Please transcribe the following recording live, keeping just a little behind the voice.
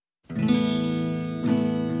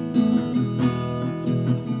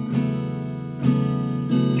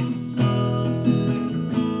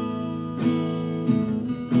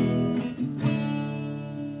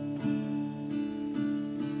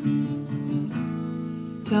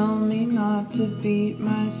tell me not to beat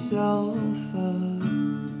myself up.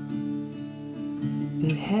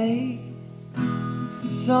 But hey,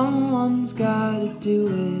 someone's gotta do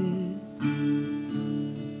it.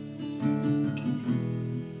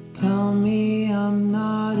 Tell me I'm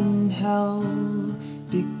not in hell,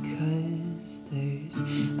 because there's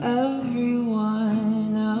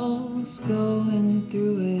everyone else going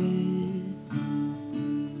through it.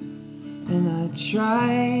 And I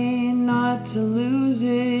try not to lose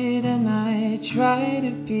it, and I try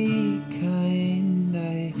to be kind.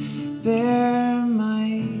 I bare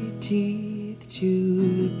my teeth to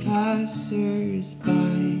the passers-by.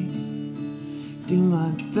 Do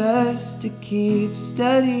my best to keep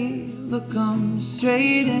steady, look 'em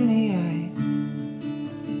straight in the eye.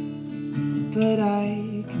 But I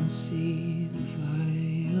can see the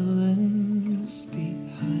violence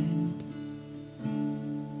behind.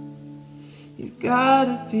 You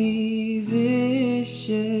gotta be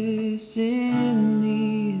vicious in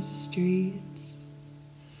these streets.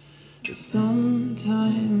 But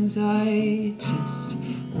sometimes I just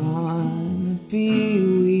wanna be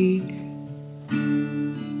weak.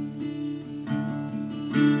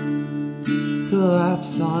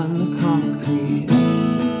 Collapse on the concrete.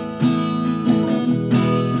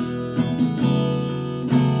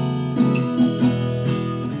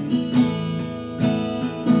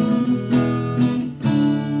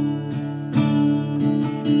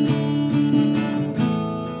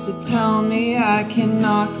 So tell me I can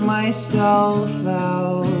knock myself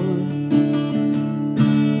out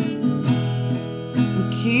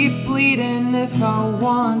and keep bleeding if I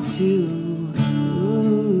want to.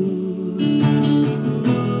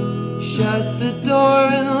 Shut the door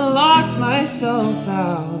and locked myself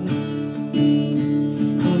out.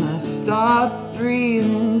 And I stopped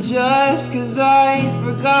breathing just 'cause I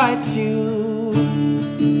forgot to.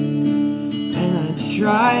 And I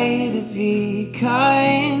try to be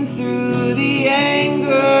kind through the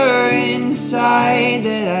anger inside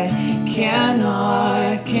that I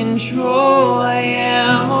cannot control. I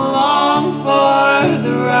am along for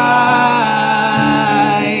the ride.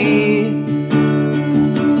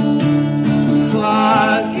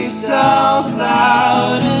 Clock yourself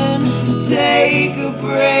out and take a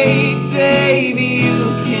break, baby. You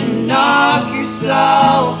can knock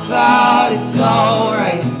yourself out, it's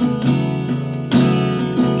alright.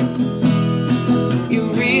 You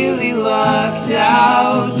really lucked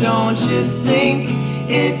out, don't you think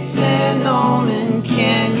it's an omen?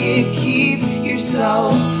 Can you keep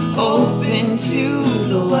yourself open to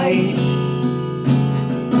the light?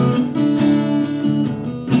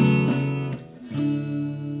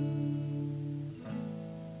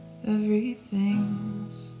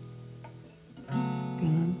 Everything's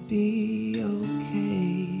gonna be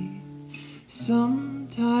okay.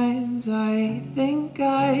 Sometimes I think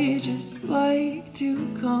I just like to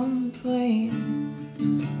complain.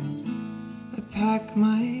 I pack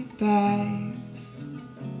my bags,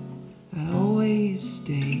 I always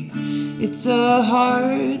stay. It's a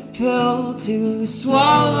hard pill to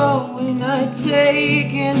swallow, and I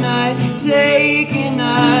take and I take, and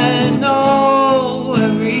I know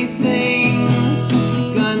everything's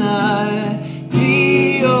gonna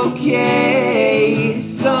be okay.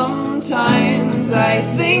 Sometimes I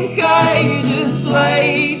think I